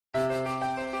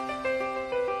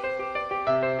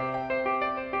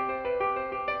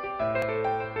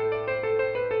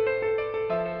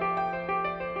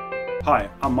Hi,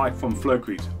 I'm Mike from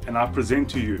Flowcrete and I present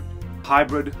to you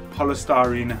hybrid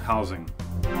polystyrene housing.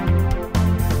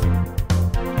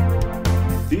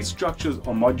 These structures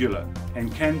are modular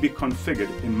and can be configured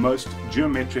in most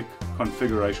geometric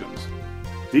configurations.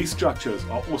 These structures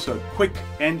are also quick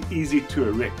and easy to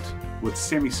erect with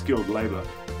semi-skilled labor.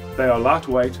 They are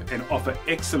lightweight and offer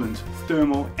excellent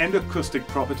thermal and acoustic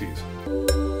properties.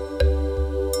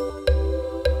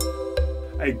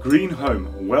 A green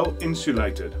home, well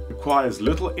insulated, requires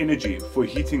little energy for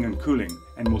heating and cooling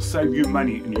and will save you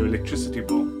money in your electricity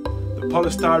bill. The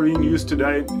polystyrene used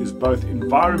today is both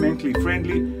environmentally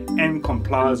friendly and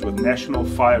complies with national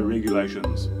fire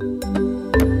regulations.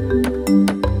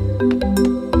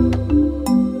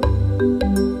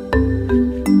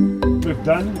 What we've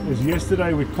done is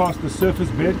yesterday we cast the surface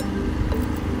bed.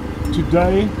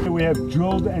 Today we have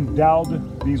drilled and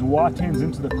dowelled these white ends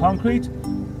into the concrete,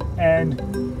 and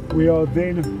we are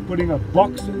then putting a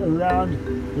box around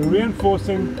the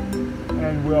reinforcing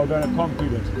and we are going to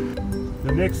concrete it.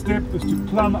 The next step is to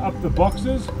plumb up the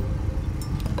boxes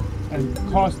and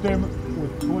cast them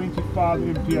with 25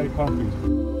 MPa concrete.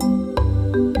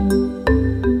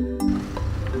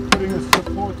 Putting a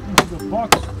support into the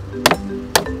box,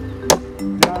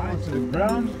 down into the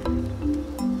ground.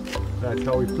 That's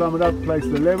how we plumb it up, place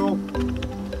the level.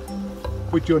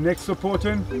 Put your next support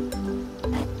in.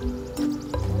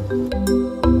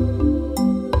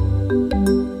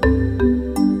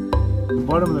 The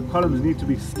bottom of the columns need to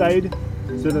be stayed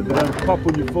so that they don't pop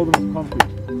when you fill them with concrete.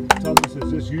 Thomas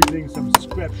is just using some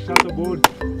scrap shutterboard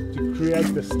to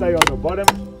create the stay on the bottom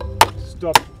to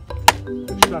stop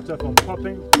the shutter from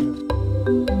popping.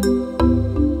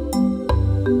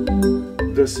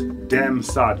 This dam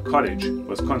side cottage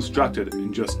was constructed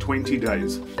in just 20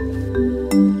 days.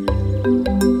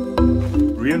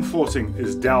 Reinforcing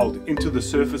is dowelled into the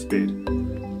surface bed.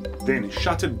 Then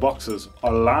shuttered boxes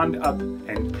are lined up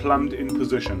and plumbed in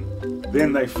position.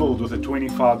 Then they filled with a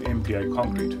 25 MPa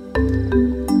concrete.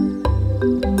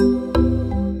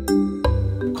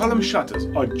 Column shutters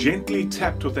are gently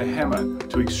tapped with a hammer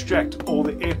to extract all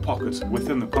the air pockets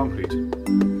within the concrete.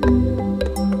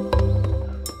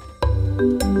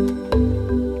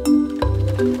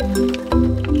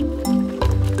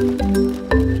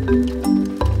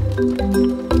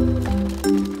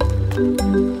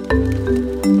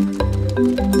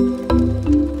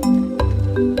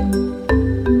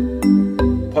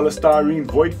 Polystyrene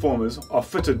void formers are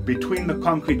fitted between the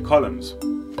concrete columns.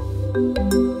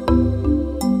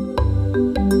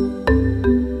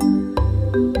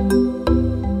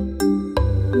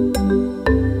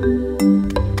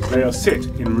 They are set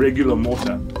in regular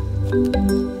mortar.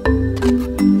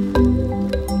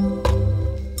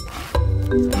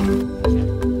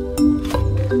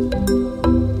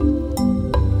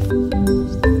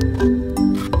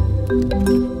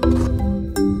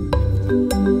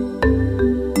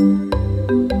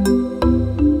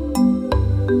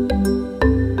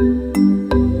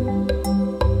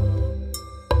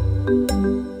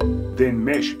 Then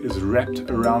mesh is wrapped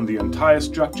around the entire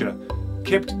structure,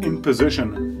 kept in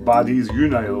position by these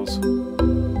U-nails.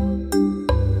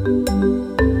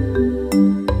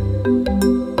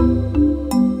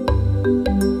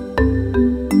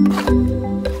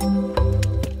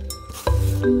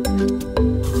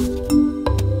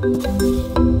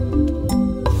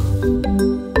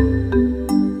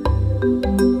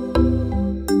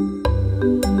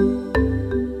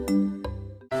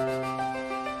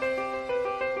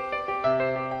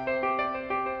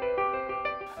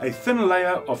 A thin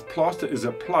layer of plaster is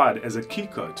applied as a key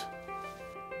coat.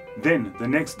 Then, the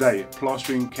next day,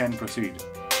 plastering can proceed.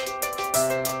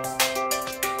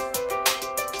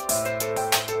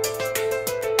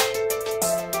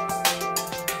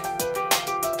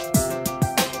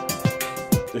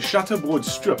 The shutterboard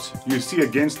strips you see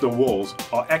against the walls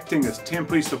are acting as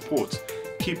temporary supports,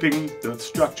 keeping the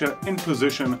structure in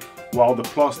position while the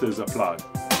plaster is applied.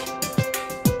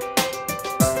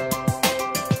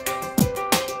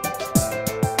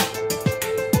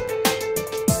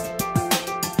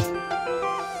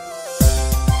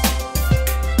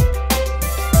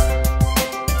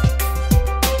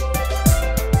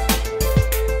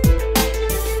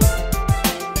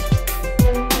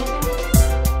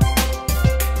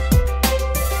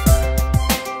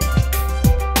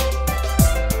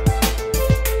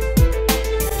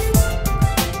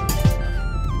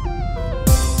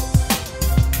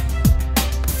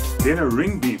 Then a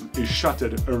ring beam is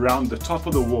shuttered around the top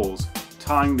of the walls,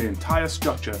 tying the entire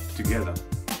structure together.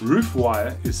 Roof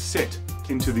wire is set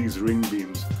into these ring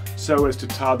beams so as to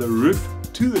tie the roof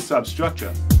to the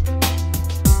substructure.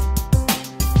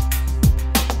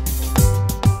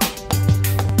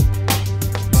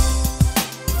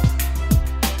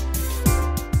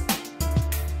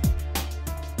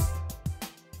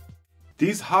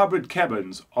 These hybrid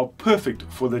cabins are perfect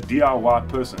for the DIY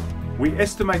person. We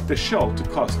estimate the shell to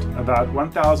cost about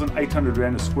 1,800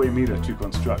 Rand a square meter to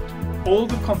construct. All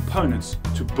the components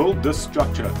to build this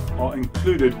structure are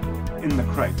included in the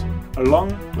crate, along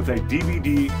with a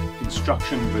DVD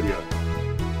instruction video.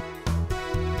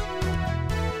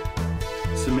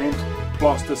 Cement,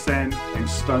 plaster sand and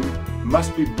stone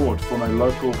must be bought from a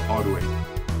local hardware.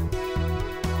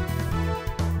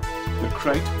 The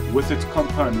crate with its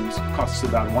components costs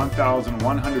about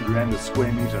 1,100 Rand a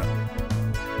square meter.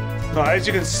 Now, as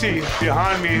you can see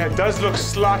behind me, it does look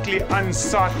slightly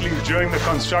unsightly during the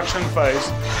construction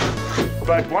phase,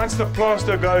 but once the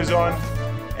plaster goes on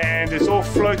and it's all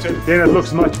floated, then it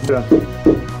looks much better.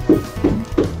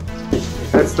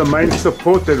 That's the main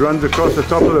support that runs across the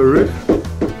top of the roof,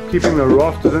 keeping the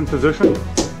rafters in position.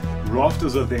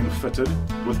 Rafters are then fitted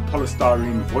with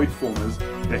polystyrene void formers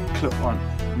that clip on.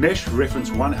 Mesh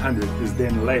reference 100 is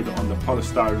then laid on the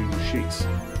polystyrene sheets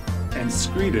and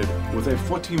screeded with a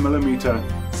 40mm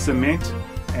cement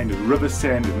and river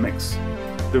sand mix.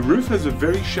 The roof has a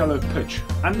very shallow pitch,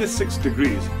 under 6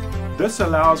 degrees. This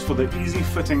allows for the easy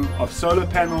fitting of solar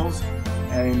panels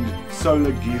and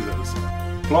solar geysers.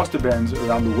 Plaster bands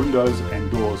around the windows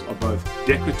and doors are both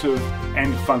decorative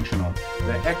and functional.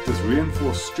 They act as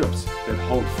reinforced strips that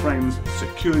hold frames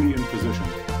securely in position.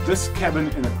 This cabin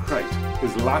in a crate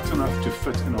is light enough to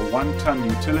fit in a 1-ton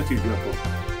utility vehicle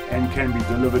and can be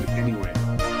delivered anywhere.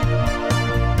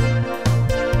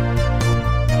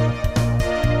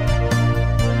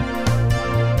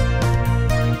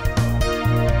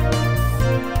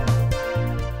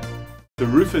 The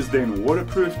roof is then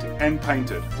waterproofed and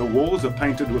painted. The walls are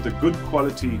painted with a good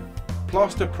quality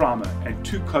plaster primer and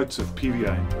 2 coats of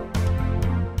PVA.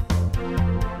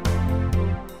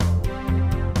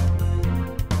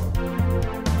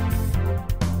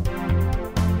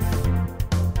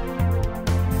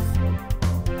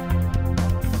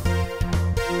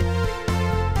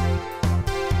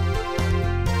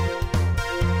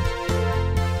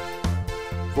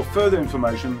 For further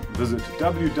information, visit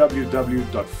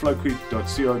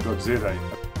www.flowcrete.co.za.